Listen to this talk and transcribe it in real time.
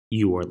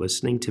You are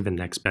listening to the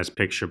Next Best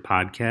Picture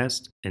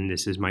podcast, and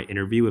this is my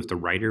interview with the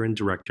writer and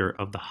director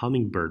of The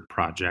Hummingbird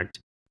Project,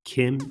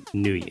 Kim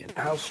Nguyen.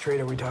 How straight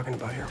are we talking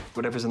about here?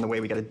 Whatever's in the way,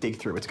 we gotta dig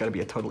through. It's gotta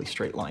be a totally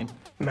straight line.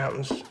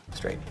 Mountains,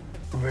 Straight.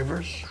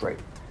 rivers, Straight.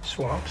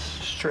 swamps,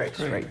 straight.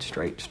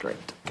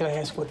 Straight. Can I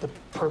ask what the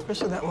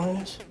purpose of that line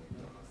is?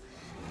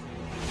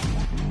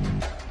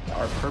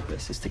 Our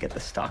purpose is to get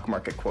the stock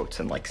market quotes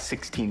in like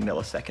 16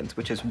 milliseconds,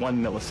 which is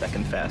 1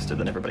 millisecond faster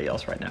than everybody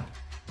else right now.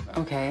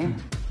 Okay.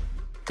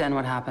 Then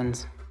what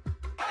happens?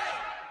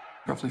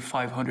 Roughly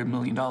 $500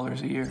 million a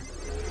year.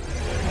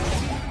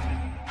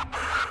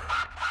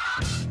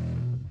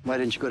 Why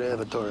didn't you go to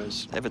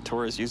Evatoras?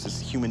 Evatoras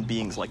uses human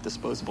beings like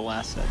disposable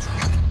assets.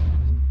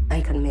 I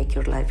can make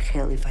your life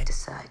hell if I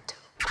decide to.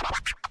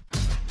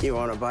 You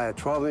want to buy a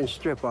 12-inch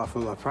strip off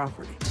of my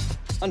property?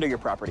 Under your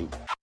property.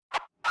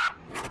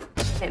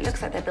 It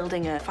looks like they're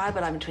building a fiber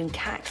line between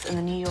CAX and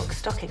the New York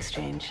Stock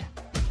Exchange.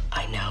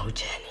 I know,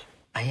 Jenny.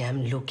 I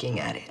am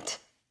looking at it.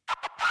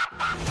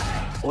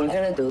 We're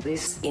gonna do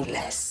this in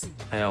less.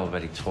 I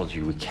already told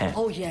you we can't.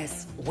 Oh,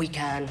 yes, we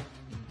can.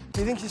 Do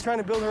you think she's trying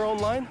to build her own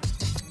line?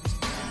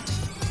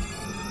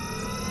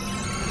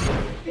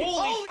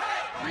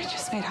 I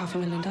just made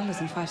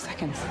 $500,000 in 5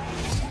 seconds.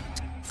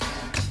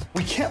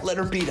 We can't let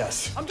her beat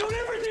us. I'm doing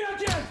everything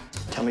I can!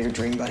 Tell me your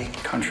dream, buddy.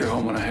 Country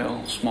home on a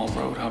hill, small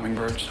road,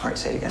 hummingbirds. All right,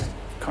 say it again.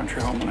 Country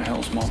home on a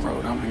hill, small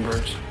road,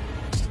 hummingbirds.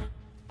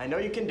 I know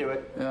you can do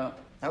it. Yeah.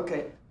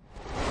 Okay.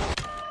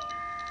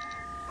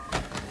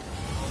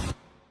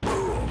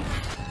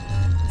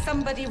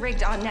 Somebody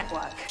rigged our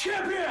network.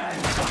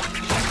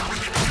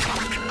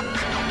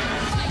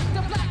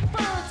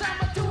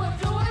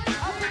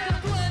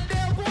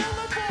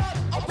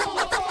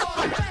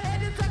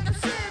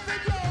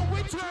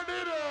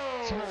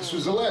 Mr.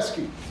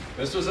 Zaleski.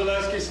 Mr.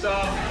 Zaleski,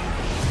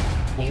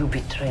 stop. You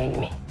betrayed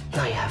me.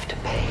 Now you have to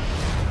pay.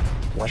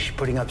 Why is she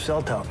putting up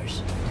cell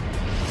towers?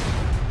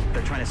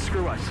 They're trying to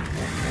screw us.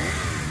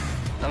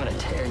 I'm gonna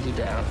tear you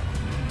down.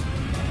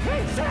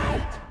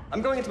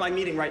 I'm going into my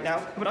meeting right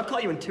now, but I'll call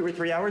you in 2 or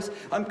 3 hours.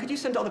 Could you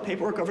send all the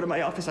paperwork over to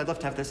my office? I'd love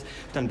to have this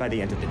done by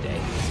the end of the day.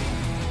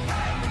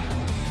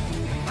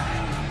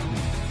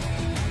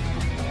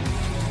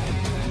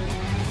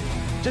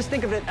 Just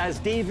think of it as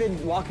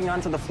David walking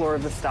onto the floor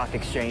of the stock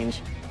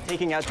exchange,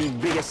 taking out the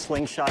biggest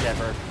slingshot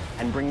ever,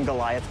 and bringing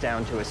Goliath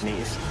down to his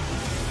knees.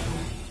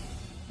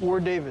 We're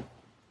David.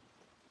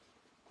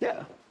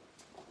 Yeah,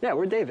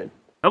 we're David.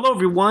 Hello,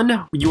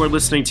 everyone. You are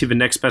listening to the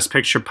Next Best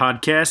Picture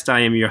podcast. I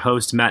am your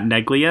host, Matt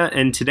Neglia,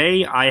 and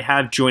today I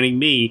have joining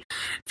me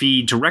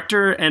the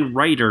director and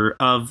writer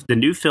of the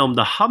new film,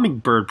 The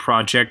Hummingbird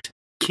Project,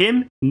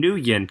 Kim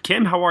Nguyen.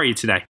 Kim, how are you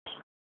today?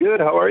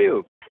 Good. How are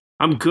you?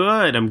 I'm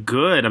good. I'm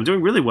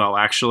doing really well,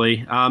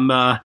 actually.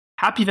 I'm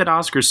happy that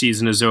Oscar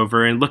season is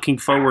over and looking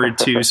forward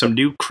to some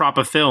new crop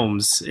of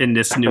films in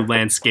this new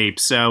landscape.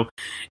 So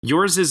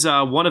yours is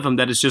one of them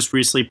that has just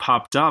recently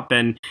popped up,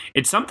 and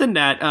it's something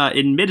that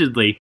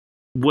admittedly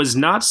was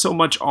not so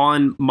much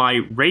on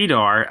my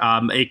radar.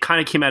 It kind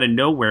of came out of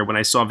nowhere when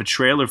I saw the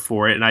trailer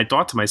for it, and I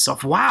thought to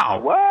myself, wow.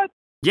 What?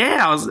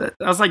 Yeah, I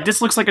was like,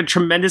 this looks like a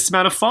tremendous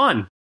amount of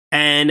fun.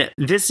 And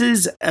this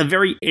is a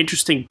very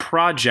interesting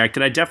project,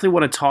 and I definitely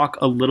want to talk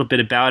a little bit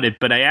about it,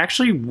 but I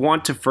actually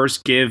want to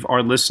first give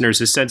our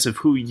listeners a sense of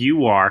who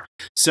you are.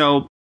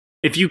 So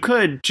if you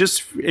could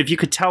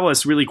tell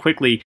us really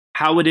quickly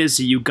how it is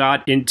that you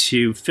got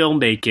into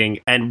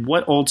filmmaking and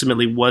what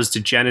ultimately was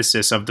the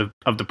genesis of the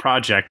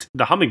project,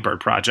 the Hummingbird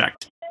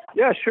Project.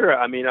 Yeah, sure.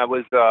 I mean, I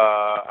was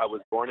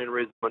born and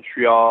raised in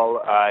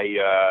Montreal.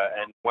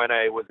 And when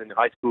I was in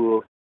high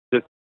school,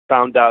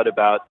 found out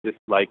about this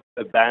like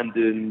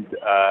abandoned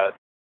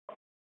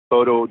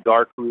photo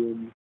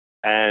darkroom,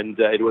 and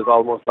it was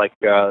almost like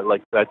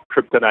that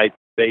kryptonite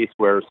space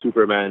where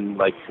Superman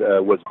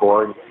was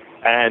born,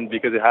 and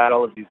because it had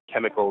all of these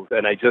chemicals,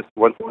 and I just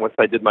once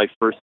I did my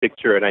first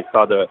picture and I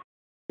saw the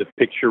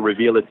picture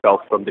reveal itself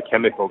from the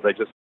chemicals, I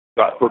just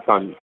got hooked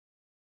on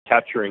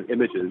capturing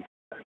images,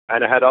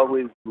 and I had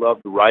always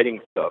loved writing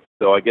stuff,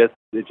 so I guess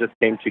it just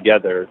came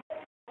together,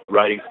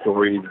 writing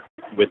stories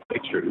with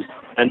pictures,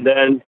 and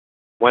then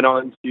went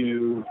on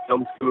to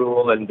film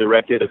school and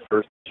directed a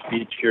first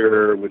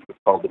feature, which was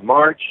called The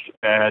March,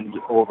 and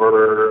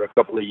over a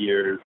couple of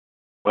years,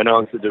 went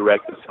on to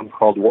direct a film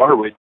called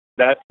Warwick.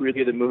 That's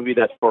really the movie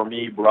that, for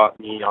me, brought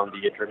me on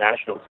the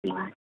international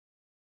scene.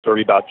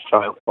 Story about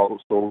child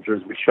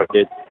soldiers. We shot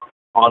it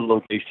on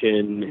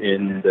location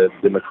in the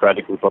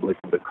Democratic Republic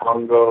of the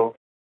Congo.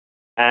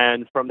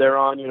 And from there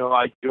on,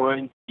 I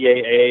joined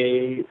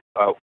CAA,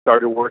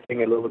 started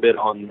working a little bit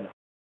on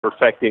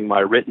perfecting my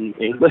written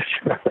English,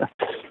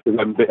 because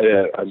I'm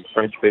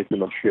French-based in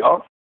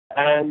Montreal.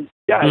 And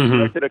I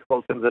directed a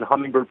couple films, and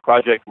Hummingbird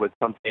Project was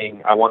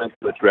something I wanted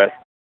to address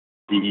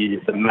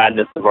the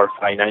madness of our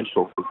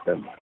financial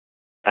system.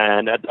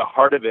 And at the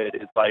heart of it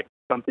is like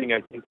something I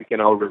think we can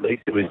all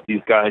relate to, is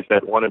these guys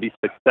that want to be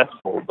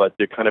successful, but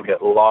they kind of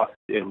get lost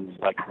in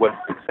like what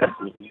success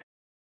means.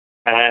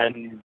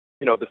 And,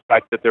 the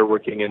fact that they're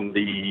working in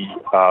the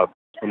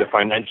and the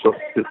financial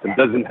system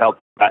doesn't help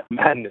that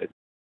madness.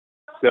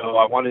 So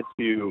I wanted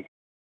to,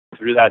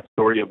 through that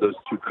story of those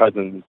two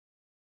cousins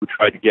who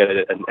tried to get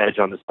an edge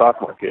on the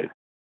stock market,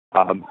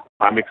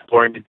 I'm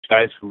exploring these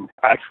guys who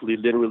actually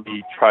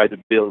literally tried to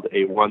build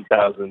a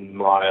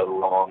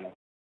 1,000-mile-long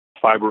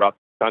fiber optic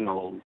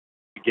tunnel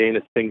to gain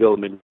a single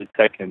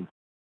millisecond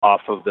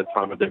off of the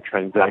time of their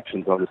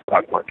transactions on the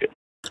stock market.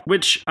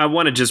 Which I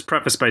want to just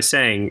preface by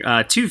saying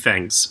two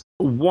things.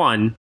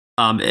 One,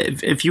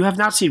 if you have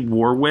not seen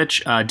War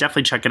Witch,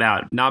 definitely check it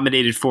out.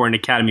 Nominated for an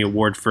Academy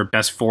Award for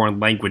Best Foreign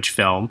Language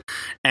Film.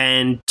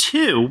 And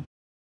two,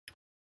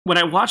 when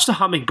I watched The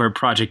Hummingbird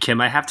Project, Kim,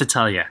 I have to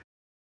tell you,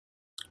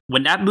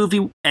 when that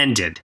movie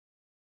ended,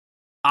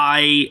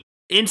 I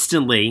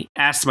instantly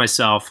asked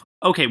myself,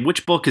 okay,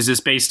 which book is this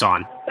based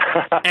on?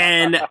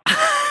 And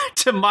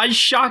to my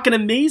shock and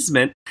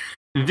amazement,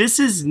 this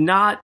is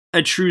not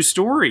a true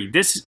story.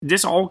 This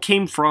all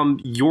came from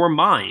your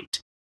mind.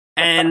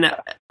 And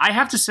I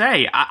have to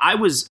say, I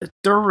was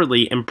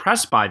thoroughly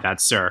impressed by that,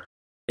 sir.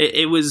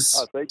 It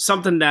was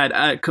something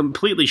that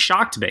completely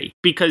shocked me,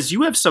 because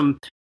you have some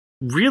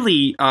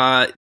really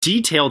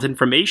detailed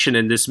information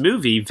in this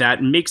movie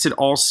that makes it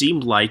all seem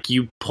like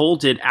you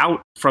pulled it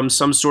out from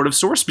some sort of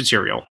source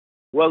material.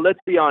 Well, let's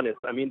be honest.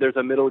 I mean, there's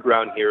a middle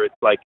ground here. It's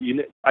like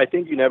I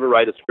think you never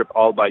write a script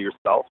all by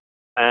yourself.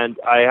 And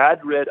I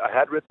had read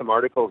some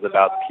articles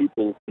about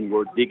people who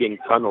were digging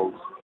tunnels,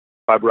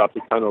 fiber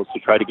optic tunnels, to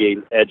try to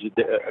gain an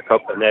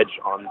edge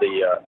on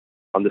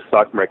the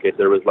stock market.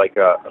 There was like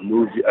a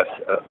movie,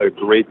 a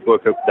great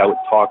book that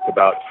talked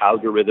about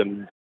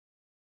algorithms,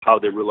 how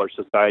they rule our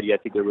society. I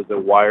think there was a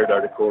Wired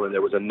article, and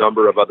there was a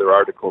number of other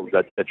articles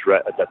that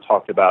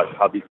talked about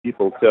how these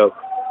people. So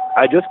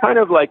I just kind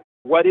of like,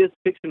 what is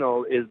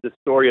fictional is the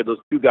story of those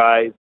two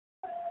guys.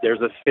 There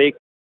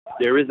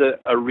is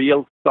a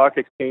real stock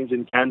exchange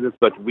in Kansas,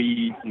 but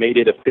we made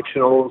it a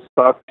fictional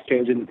stock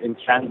exchange in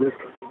Kansas.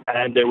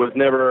 And there was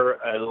never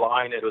a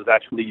line that was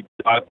actually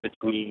dug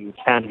between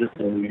Kansas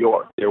and New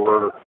York.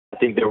 I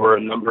think there were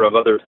a number of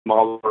other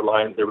smaller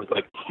lines. There was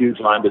like a huge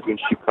line between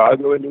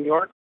Chicago and New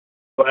York.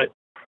 But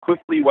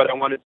quickly, what I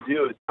wanted to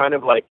do is kind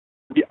of like,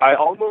 I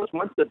almost,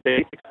 once the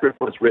basic script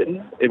was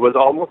written, it was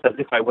almost as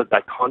if I was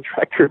that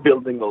contractor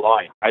building the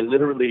line. I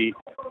literally,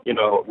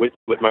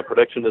 with my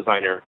production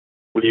designer,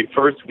 we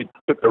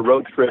took a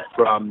road trip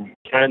from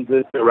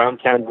Kansas,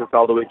 around Kansas,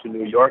 all the way to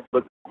New York,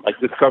 but I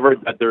discovered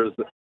that there's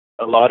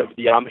a lot of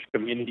the Amish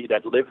community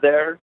that live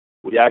there.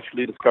 We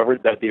actually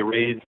discovered that they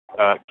raised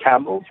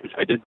camels, which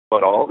I didn't know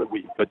at all, but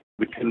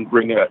we couldn't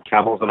bring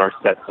camels on our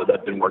set, so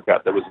that didn't work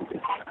out.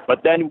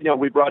 But then,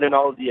 we brought in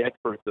all of the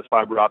experts, the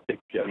fiber optic,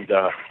 and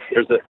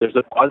there's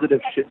a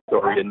positive shit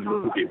story in the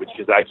movie, which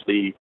is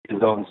actually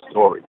his own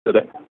story. So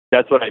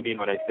that's what I mean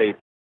when I say,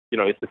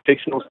 it's a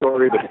fictional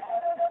story, but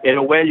in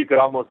a way you could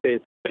almost say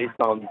it's based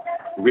on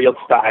real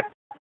facts,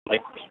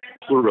 like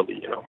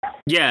plurally,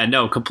 Yeah,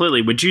 no,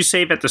 completely. Would you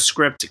say that the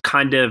script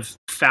kind of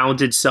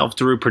found itself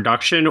through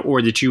production,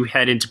 or did you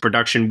head into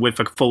production with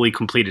a fully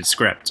completed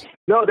script?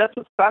 No, that's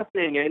what's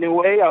fascinating. In a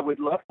way, I would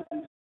love to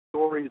do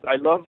stories.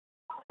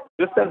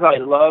 Just as I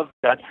love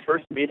that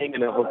first meeting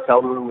in a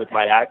hotel room with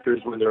my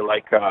actors when they're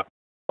like, oh,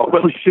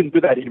 well, we shouldn't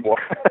do that anymore.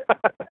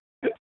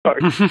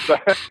 Sorry.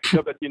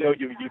 But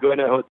you go in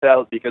a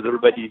hotel because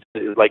everybody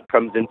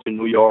comes into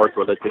New York,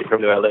 or let's say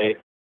come to LA,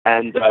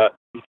 and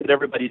you sit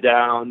everybody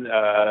down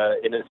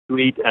in a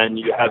suite, and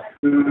you have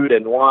food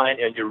and wine,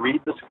 and you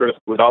read the script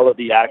with all of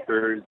the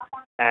actors,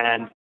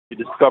 and you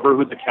discover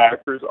who the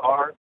characters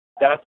are.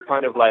 That's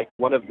kind of like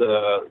one of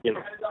the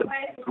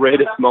the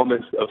greatest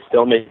moments of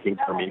filmmaking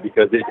for me,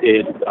 because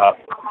it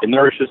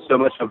nourishes so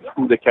much of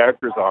who the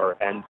characters are,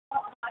 and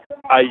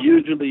I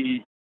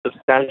usually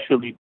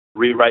substantially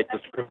rewrite the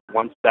script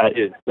once that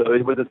is. So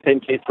it was the same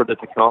case for the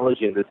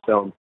technology in this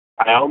film.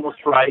 I almost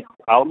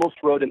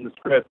wrote in the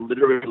script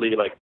literally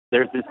like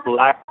there's this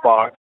black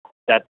box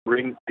that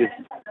brings this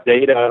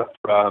data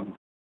from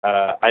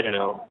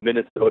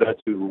Minnesota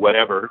to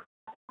whatever,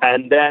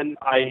 and then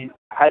I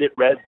had it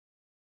read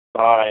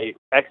by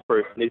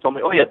experts, and they told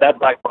me, oh yeah, that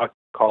black box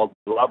is called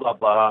blah blah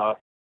blah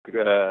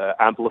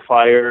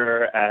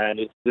amplifier, and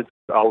it's this.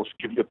 I'll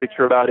give you a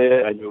picture about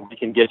it, and we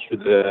can get you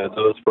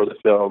those for the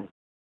film.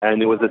 And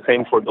it was the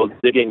same for those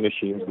digging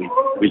machines.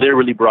 We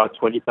literally brought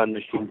 20-ton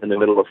machines in the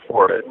middle of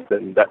forest,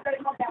 and that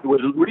it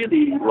was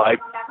really like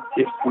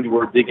if we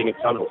were digging a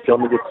tunnel.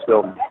 Filming this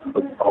film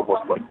was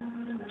almost like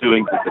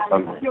doing the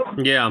tunnel.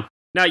 Yeah.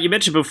 Now, you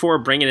mentioned before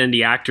bringing in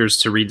the actors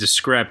to read the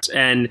script,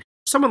 and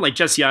someone like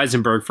Jesse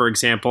Eisenberg, for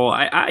example,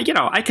 I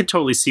could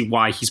totally see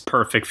why he's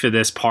perfect for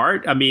this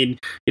part. I mean,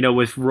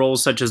 with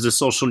roles such as The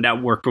Social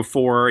Network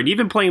before, and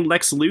even playing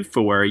Lex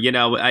Luthor,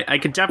 I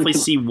could definitely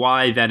see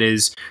why that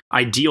is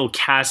ideal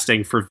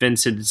casting for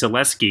Vincent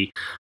Zaleski.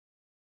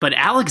 But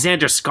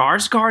Alexander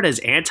Skarsgård as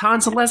Anton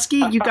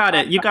Zaleski, you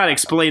gotta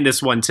explain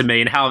this one to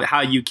me and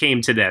how you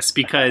came to this,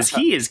 because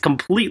he is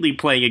completely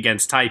playing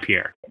against type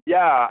here.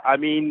 Yeah, I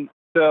mean,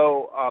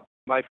 so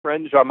my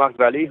friend Jean-Marc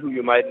Vallée, who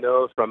you might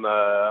know from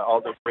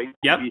all the great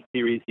TV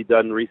series he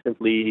done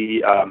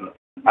recently,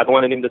 I don't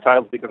want to name the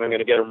titles because I'm going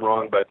to get them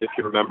wrong, but if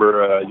you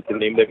remember, you can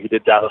name them. He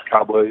did Dallas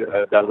Cowboy,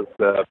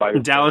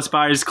 Dallas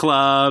Buyers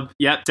Club,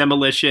 yep,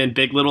 Demolition,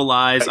 Big Little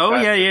Lies.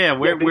 Exactly. Oh yeah,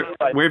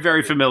 we're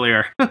very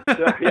familiar.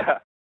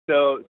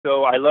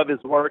 So I love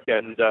his work,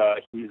 and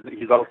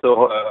he's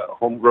also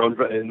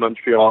homegrown in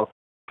Montreal.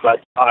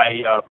 But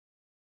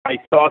I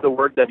saw the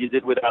work that he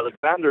did with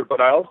Alexander, but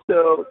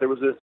there was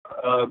this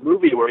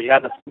movie where he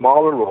had a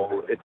smaller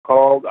role. It's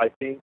called, I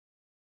think,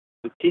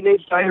 The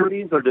Teenage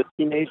Diaries or The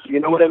Teenage, you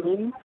know what I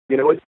mean? You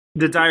know what?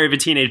 The Diary of a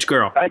Teenage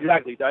Girl.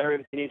 Exactly, Diary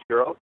of a Teenage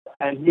Girl.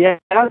 And he has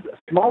a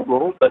small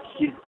role, but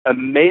he's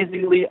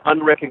amazingly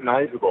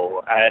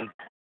unrecognizable. And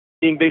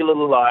seeing Big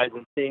Little Lies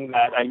and seeing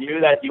that, I knew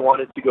that he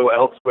wanted to go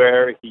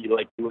elsewhere. He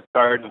was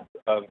tired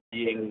of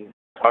being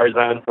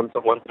Tarzan from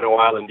once in a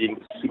while and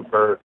being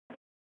super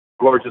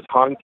gorgeous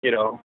hunk,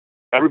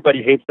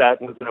 Everybody hates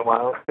that once in a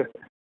while.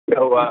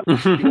 So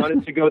he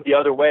wanted to go the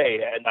other way,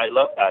 and I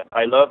love that.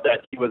 I love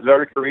that he was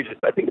very courageous.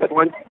 I think that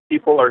when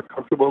people are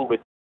comfortable with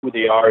who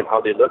they are and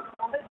how they look,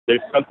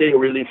 there's something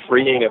really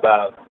freeing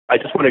about, I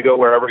just want to go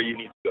wherever you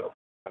need to go.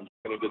 I'm just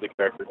going to do the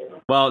character.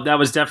 Well, that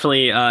was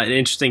definitely an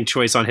interesting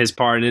choice on his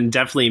part, and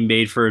definitely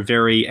made for a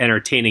very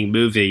entertaining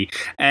movie.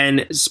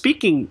 And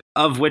speaking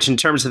of which, in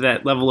terms of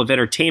that level of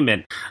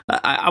entertainment,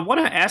 I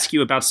want to ask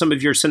you about some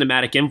of your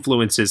cinematic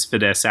influences for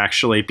this,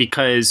 actually,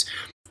 because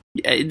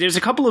there's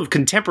a couple of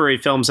contemporary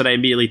films that I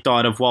immediately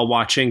thought of while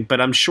watching,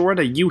 but I'm sure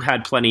that you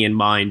had plenty in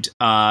mind,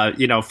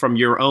 from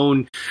your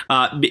own,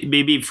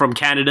 maybe from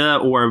Canada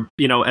or,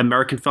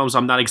 American films.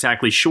 I'm not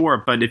exactly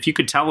sure, but if you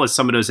could tell us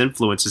some of those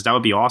influences, that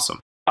would be awesome.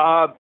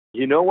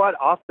 You know what?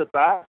 Off the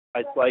bat,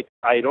 it's like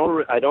I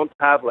don't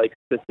have like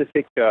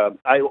specific. The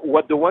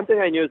one thing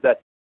I knew is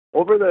that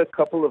over the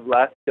couple of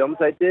last films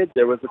I did,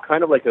 there was a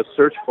kind of like a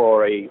search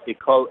for a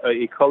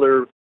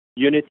color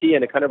unity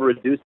and a kind of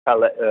reduced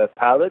palette.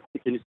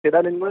 Can you say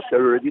that in English? A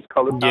reduced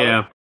color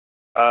palette.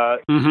 Yeah.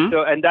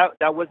 So, and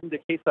that wasn't the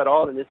case at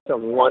all in this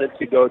film. We wanted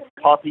to go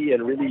copy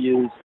and really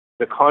use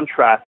the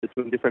contrast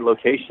between different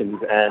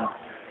locations and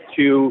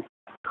to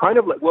kind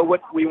of like,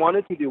 what we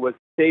wanted to do was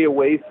stay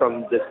away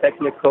from the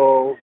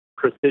technical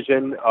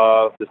precision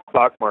of the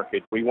stock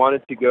market. We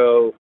wanted to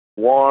go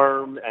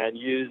warm and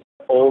use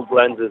old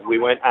lenses. We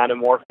went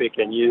anamorphic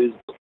and used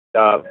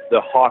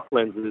the Hawk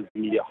lenses,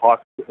 the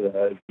Hawk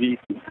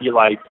VCC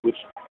lights, which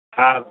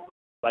have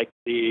like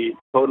they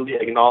totally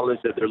acknowledge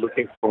that they're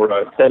looking for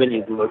a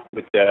 70s look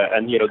with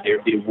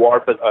they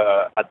warp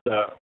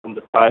from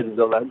the sides of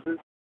the lenses.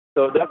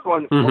 So that's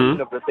one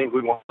of the things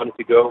we wanted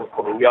to go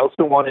for. We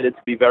also wanted it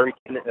to be very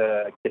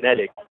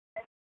kinetic.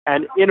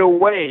 And in a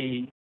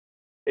way,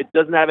 it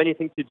doesn't have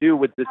anything to do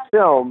with this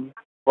film,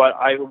 but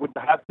I would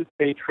have to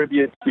pay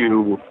tribute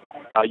to,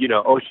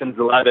 Ocean's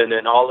 11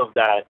 and all of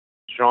that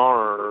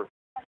genre,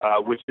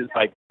 which is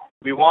like,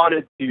 we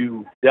wanted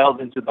to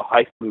delve into the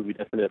heist movie,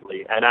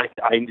 definitely. And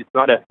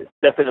it's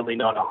definitely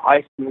not a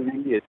heist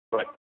movie.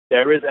 But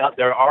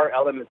there are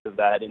elements of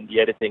that in the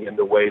editing and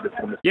the way the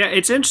film is. Yeah,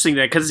 it's interesting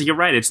that, because you're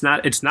right, it's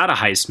not a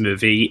heist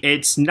movie.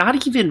 It's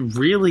not even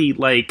really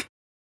like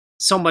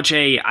so much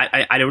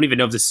I don't even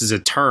know if this is a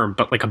term,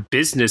 but like a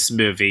business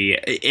movie.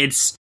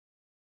 It's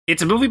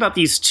a movie about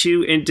these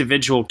two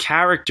individual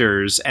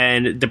characters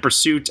and the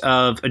pursuit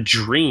of a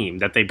dream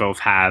that they both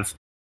have.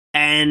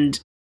 And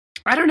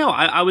I don't know,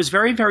 I was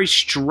very, very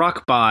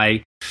struck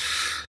by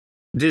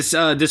this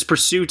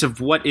pursuit of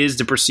what is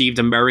the perceived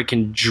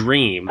American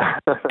dream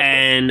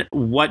and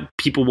what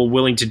people were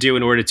willing to do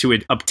in order to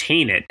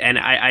obtain it. And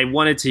I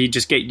wanted to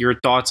just get your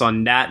thoughts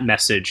on that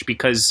message,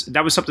 because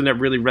that was something that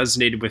really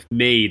resonated with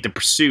me, the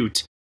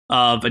pursuit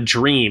of a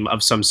dream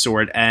of some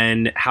sort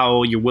and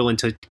how you're willing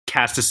to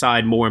cast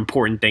aside more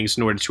important things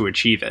in order to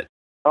achieve it.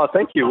 Oh,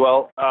 thank you.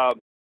 Well,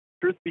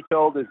 truth be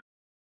told, is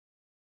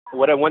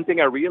one thing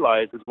I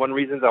realized is one of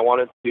the reasons I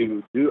wanted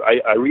to do,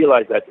 I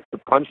realized that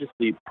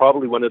subconsciously,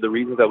 probably one of the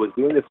reasons I was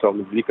doing this film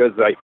is because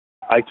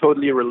I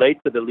totally relate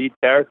to the lead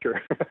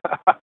character,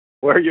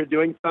 where you're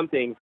doing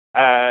something,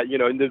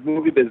 in the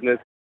movie business,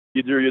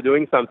 you're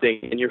doing something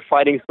and you're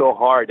fighting so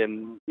hard,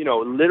 and,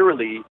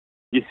 literally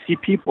you see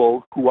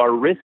people who are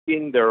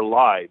risking their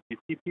lives. You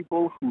see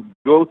people who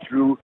go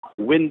through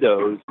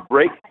windows,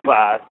 break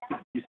glass,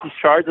 you see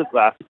shards of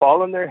glass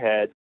fall on their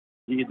head.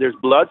 There's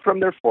blood from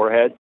their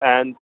forehead,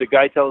 and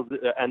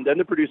and then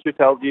the producer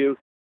tells you,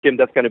 Kim,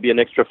 that's going to be an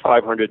extra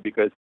 $500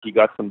 because he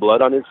got some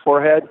blood on his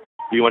forehead.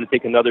 Do you want to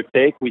take another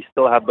take? We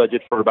still have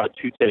budget for about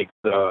 2 takes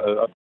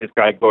of this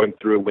guy going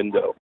through a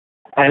window.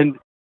 And,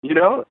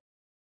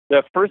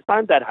 the first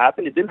time that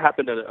happened, it didn't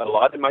happen a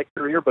lot in my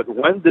career, but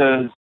when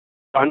those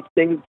fun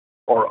things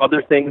or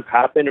other things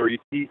happen, or you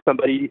see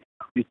somebody,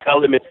 you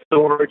tell him it's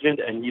so urgent,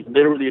 and he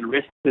literally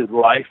risks his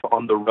life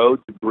on the road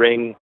to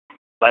bring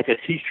like a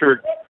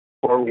T-shirt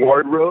or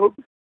wardrobe,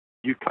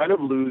 you kind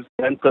of lose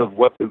sense of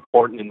what's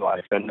important in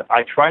life. And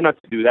I try not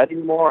to do that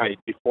anymore.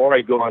 Before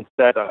I go on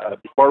set,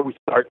 before we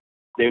start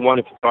day one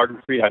of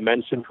photography, I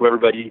mentioned to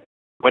everybody,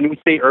 when we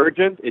say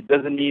urgent, it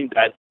doesn't mean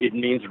that it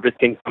means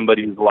risking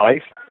somebody's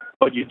life,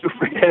 but you do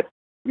forget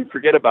you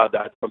forget about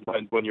that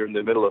sometimes when you're in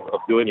the middle of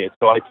doing it.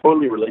 So I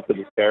totally relate to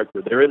this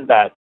character. There is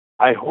that.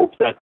 I hope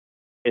that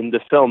in the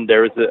film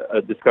there is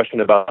a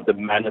discussion about the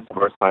madness of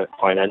our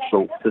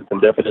financial system,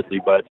 definitely.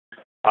 But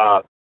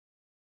on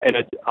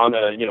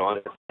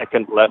a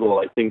second level,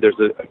 I think there's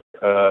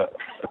a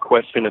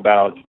question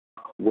about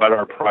what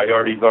our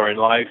priorities are in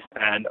life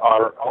and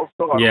our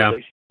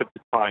relationship to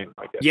time,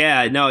 I guess.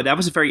 Yeah, no, that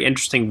was a very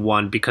interesting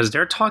one because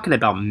they're talking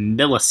about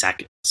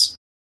milliseconds.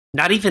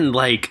 Not even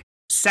like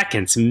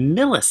seconds,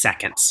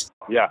 milliseconds.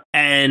 Yeah.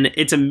 And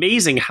it's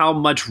amazing how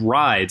much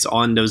rides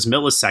on those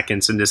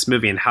milliseconds in this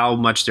movie and how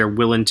much they're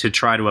willing to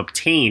try to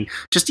obtain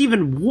just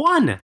even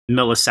 1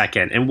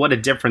 millisecond and what a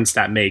difference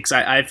that makes.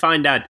 I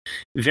find that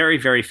very,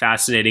 very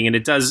fascinating. And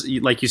it does,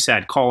 like you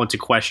said, call into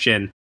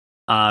question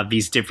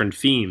these different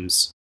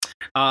themes.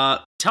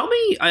 Tell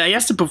me, I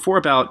asked it before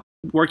about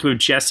working with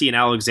Jesse and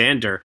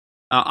Alexander.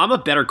 I'm a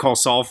Better Call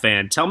Saul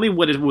fan. Tell me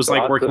what it was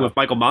like working with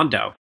Michael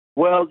Mando.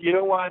 Well, you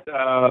know what?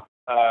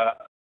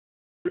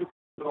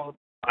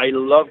 I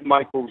love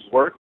Michael's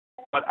work,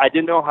 but I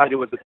didn't know how it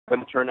was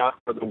going to turn out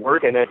for the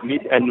work.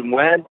 And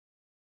when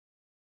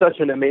such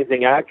an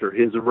amazing actor,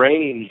 his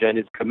range and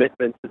his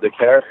commitment to the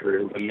character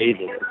is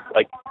amazing.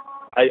 Like,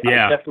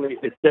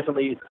 it's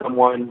definitely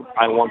someone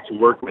I want to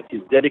work with.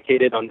 He's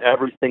dedicated on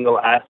every single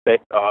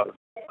aspect of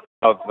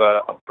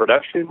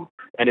production,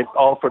 and it's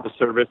all for the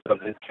service of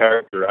his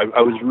character.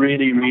 I was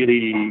really,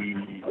 really,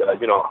 I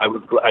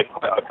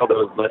felt I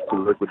was blessed to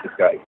work with this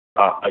guy.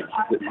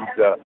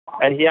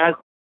 And he has.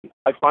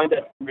 I find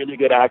that really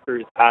good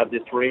actors have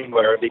this range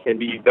where they can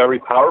be very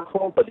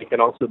powerful, but they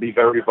can also be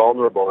very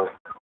vulnerable.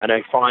 And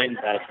I find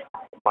that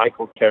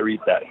Michael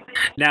carries that.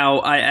 Now,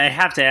 I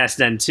have to ask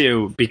then,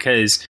 too,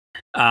 because,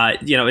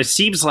 it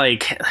seems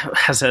like,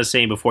 as I was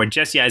saying before,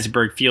 Jesse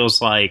Eisenberg feels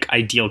like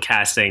ideal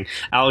casting.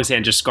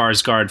 Alexander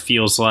Skarsgård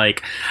feels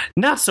like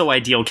not so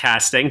ideal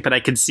casting, but I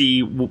can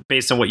see,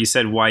 based on what you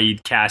said, why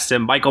you'd cast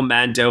him. Michael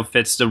Mando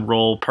fits the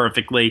role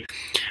perfectly.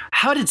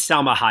 How did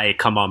Salma Hayek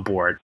come on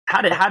board?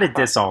 How did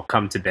this all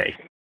come to be?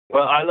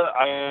 Well, I love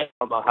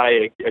Salma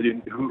Hayek.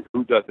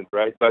 Who doesn't,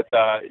 right? But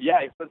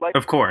it was like,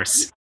 of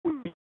course,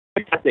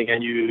 casting,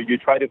 and you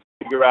try to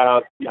figure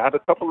out. You have a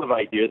couple of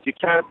ideas. You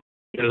can't.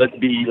 Let's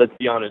be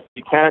honest.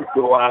 You can't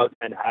go out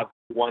and have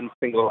one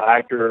single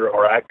actor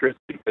or actress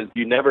because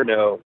you never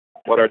know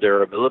what are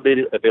their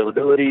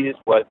availabilities,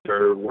 what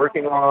they're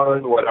working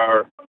on,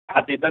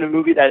 have they done a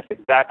movie that's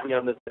exactly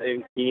on the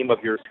same theme of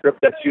your script?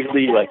 That's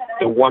usually like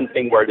the one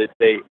thing where they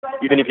say,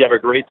 even if you have a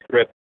great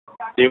script,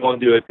 they won't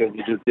do it because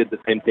you just did the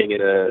same thing in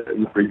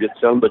the previous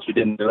film, but you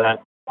didn't know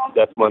that.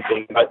 That's one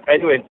thing. But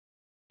anyway,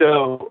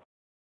 so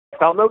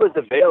Salma was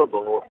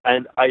available,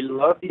 and I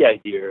love the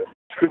idea.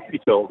 Truth be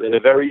told, in the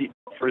very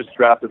first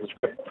draft of the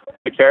script,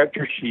 the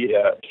character she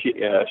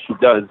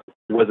does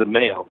was a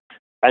male,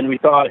 and we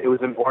thought it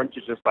was important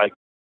to just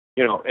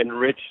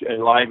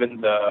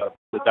enliven the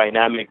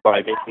dynamic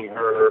by making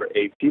her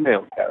a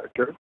female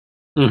character.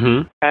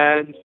 Mm-hmm.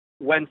 And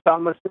when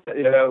Salma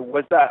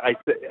was that, I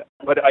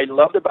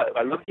love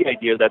the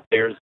idea that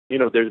there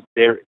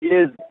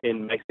is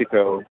in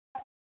Mexico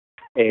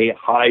a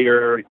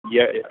higher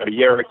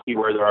hierarchy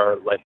where there are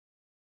like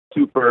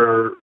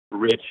super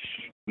rich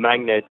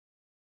magnates,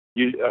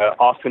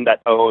 often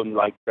that own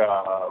like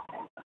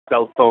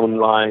cell phone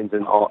lines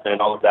and all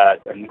of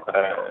that, and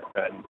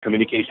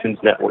communication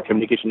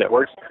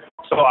networks.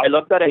 So I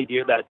love that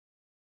idea that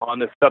on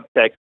the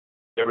subtext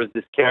there was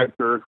this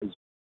character who's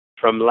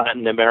from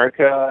Latin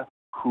America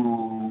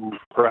who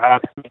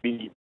perhaps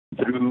maybe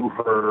through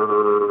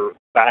her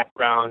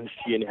background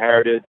she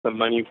inherited some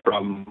money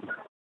from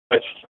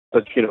such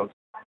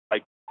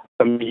like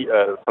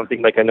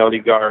something like an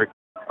oligarch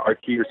or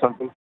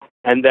something,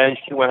 and then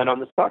she went on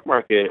the stock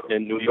market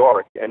in New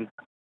York, and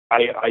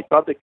I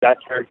thought that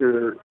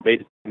character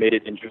made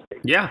it interesting.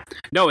 Yeah,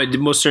 no, it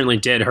most certainly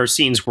did. Her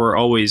scenes were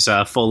always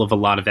full of a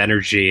lot of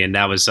energy, and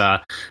that was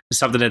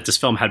something that this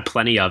film had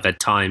plenty of at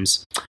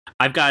times.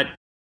 I've got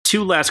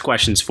 2 last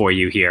questions for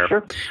you here.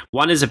 Sure.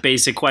 One is a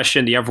basic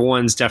question. The other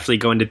one's definitely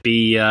going to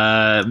be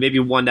maybe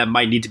one that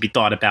might need to be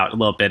thought about a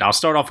little bit. I'll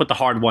start off with the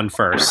hard one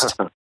first.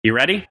 You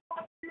ready?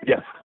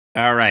 Yes.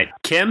 All right.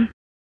 Kim,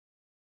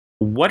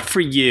 what for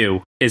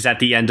you is at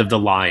the end of the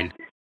line?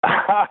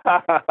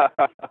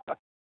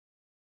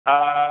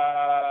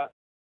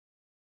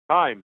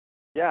 Time.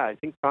 Yeah, I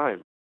think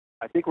time.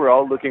 I think we're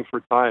all looking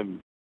for time,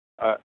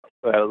 but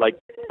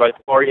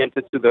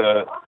oriented to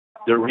the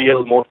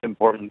real most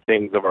important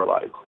things of our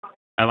lives.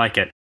 I like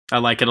it. I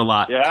like it a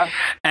lot. Yeah.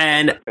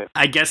 And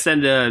I guess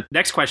then the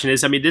next question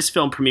is, this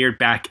film premiered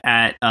back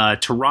at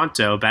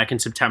Toronto back in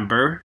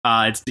September.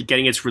 It's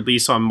getting its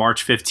release on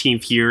March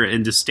 15th here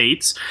in the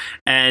States.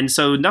 And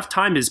so enough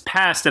time has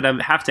passed that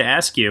I have to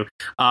ask you,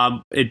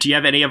 do you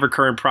have any other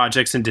current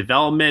projects in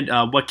development?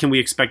 What can we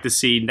expect to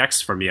see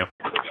next from you?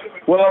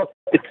 Well,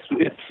 it's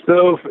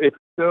so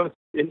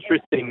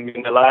interesting.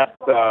 In the last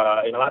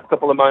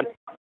couple of months,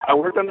 I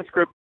worked on a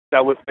script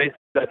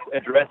that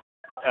addressed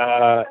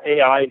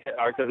AI,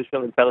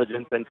 artificial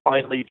intelligence, and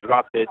finally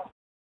dropped it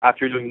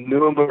after doing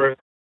numerous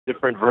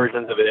different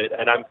versions of it,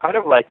 and I'm kind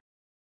of like,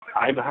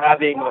 I'm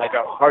having like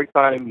a hard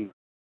time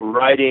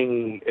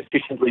writing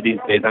efficiently these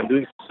days. I'm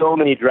doing so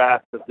many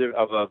drafts of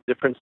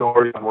different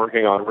stories I'm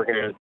working on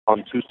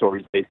 2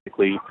 stories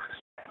basically.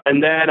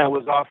 And then I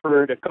was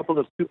offered a couple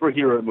of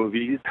superhero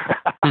movies.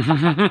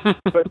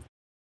 But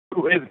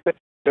who isn't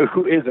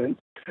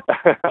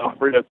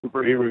offered a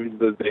superhero movies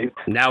those days?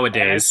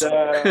 Nowadays. And,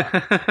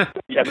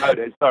 yeah,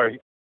 nowadays, sorry.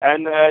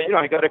 And,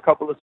 I got a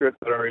couple of scripts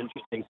that are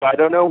interesting. So I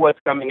don't know what's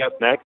coming up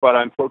next, but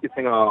I'm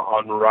focusing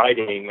on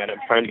writing, and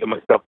I'm trying to give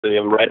myself the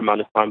right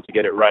amount of time to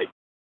get it right.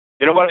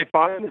 You know what I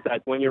find is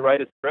that when you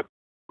write a script,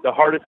 the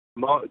hardest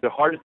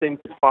thing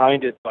to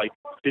find is like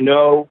to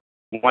know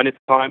when it's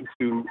time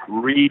to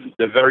read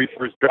the very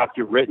first draft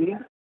you've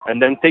written,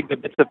 and then take the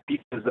bits and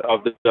pieces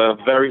of the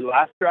very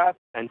last draft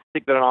and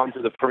stick that on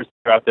to the first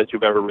draft that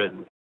you've ever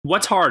written.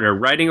 What's harder,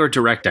 writing or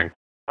directing?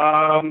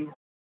 Both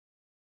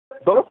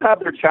have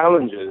their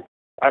challenges.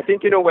 I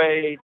think in a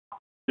way,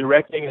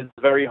 directing is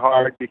very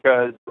hard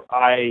because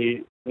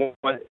in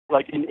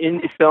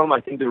film,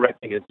 I think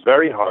directing is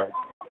very hard.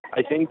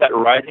 I think that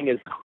writing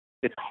it's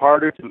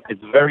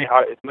very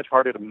hard. It's much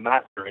harder to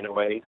master in a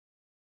way,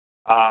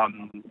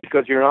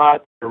 because you're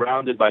not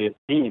surrounded by a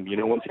team.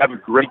 Once you have a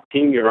great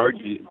team, you're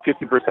already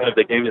 50% of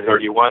the game is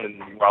already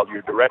won, while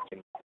you're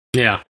directing.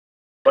 Yeah.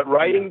 But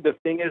writing, the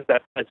thing is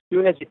that as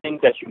soon as you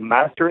think that you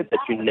master it, that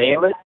you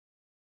nail it,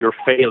 you're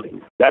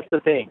failing. That's the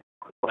thing.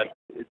 Like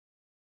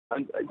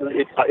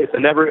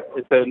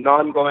it's an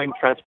ongoing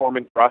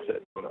transforming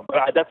process. But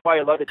that's why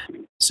I love it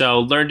too. So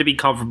learn to be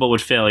comfortable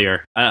with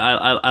failure.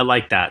 I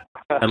like that.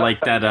 I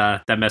like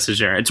that that message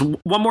there. It's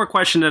one more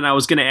question that I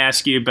was going to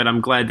ask you, but I'm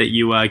glad that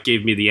you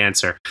gave me the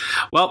answer.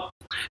 Well,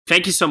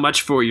 thank you so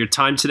much for your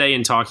time today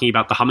and talking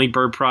about the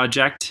Hummingbird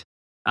Project.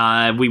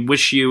 We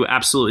wish you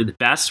absolutely the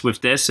best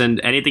with this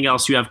and anything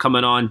else you have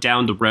coming on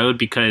down the road,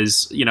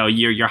 because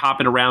you're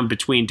hopping around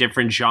between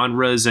different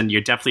genres and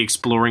you're definitely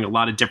exploring a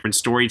lot of different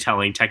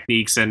storytelling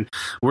techniques, and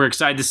we're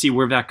excited to see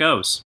where that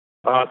goes.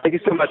 Thank you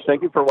so much.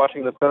 Thank you for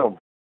watching the film.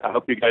 I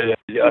hope you guys,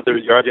 your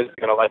audience is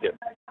going to like it.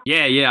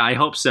 Yeah, I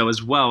hope so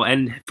as well.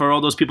 And for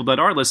all those people that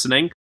are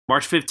listening,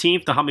 March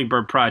 15th, The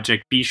Hummingbird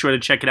Project. Be sure to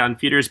check it out in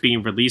theaters,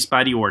 being released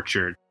by The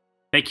Orchard.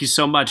 Thank you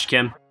so much,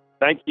 Kim.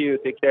 Thank you.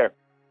 Take care.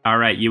 All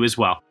right, you as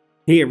well.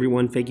 Hey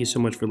everyone, thank you so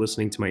much for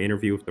listening to my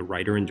interview with the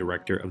writer and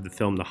director of the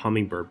film The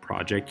Hummingbird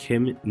Project,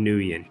 Kim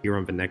Nguyen, here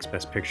on the Next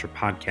Best Picture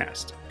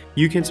podcast.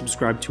 You can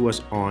subscribe to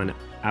us on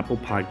Apple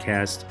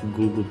Podcasts,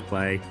 Google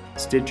Play,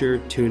 Stitcher,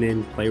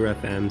 TuneIn, Player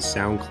FM,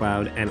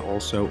 SoundCloud, and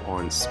also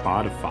on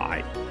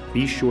Spotify.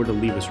 Be sure to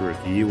leave us a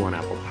review on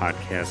Apple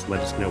Podcasts.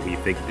 Let us know what you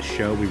think of the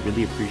show. We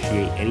really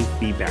appreciate any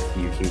feedback that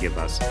you can give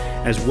us,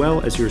 as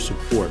well as your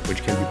support,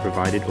 which can be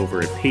provided over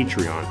at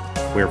Patreon,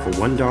 where for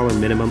 $1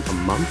 minimum a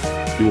month,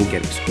 you will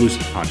get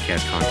exclusive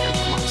podcast content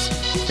from us.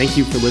 Thank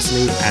you for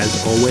listening,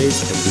 as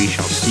always, and we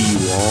shall see you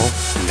all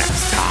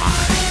next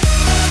time.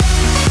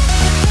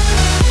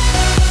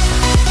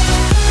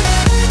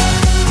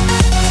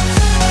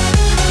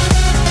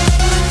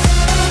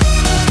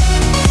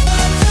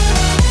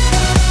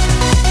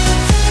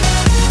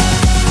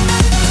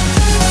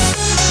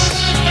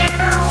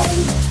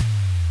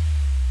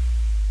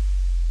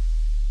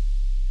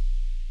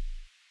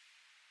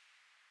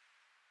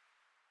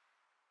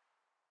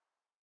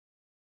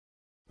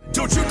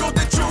 Don't you know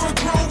that you're a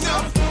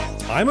grown-up?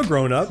 I'm a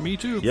grown-up. Me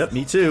too. Yep,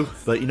 me too.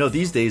 But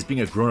these days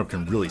being a grown-up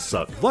can really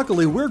suck.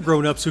 Luckily, we're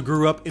grown-ups who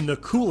grew up in the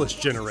coolest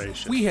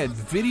generation. We had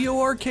video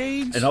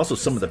arcades. And also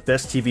some of the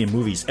best TV and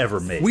movies ever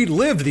made. We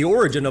lived the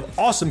origin of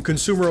awesome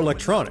consumer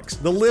electronics.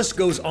 The list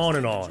goes on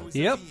and on.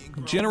 Yep,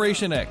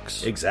 Generation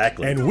X.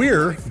 Exactly. And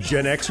we're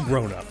Gen X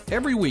grown-up.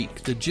 Every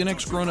week, the Gen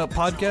X Grown Up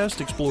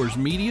podcast explores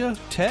media,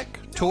 tech,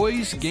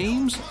 toys,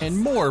 games, and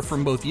more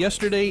from both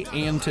yesterday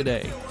and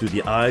today. Through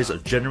the eyes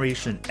of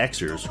Generation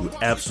Xers who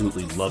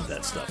absolutely love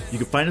that stuff. You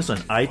can find us on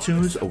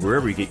iTunes or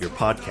wherever you get your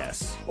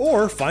podcasts.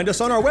 Or find us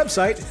on our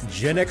website,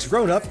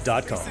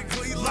 genxgrownup.com.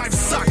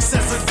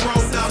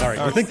 All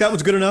right, you think that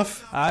was good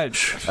enough? I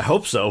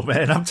hope so,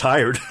 man. I'm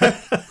tired.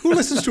 Who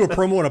listens to a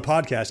promo on a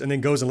podcast and then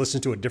goes and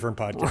listens to a different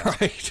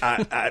podcast? Right.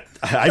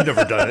 I've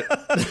never done it.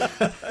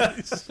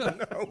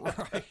 No.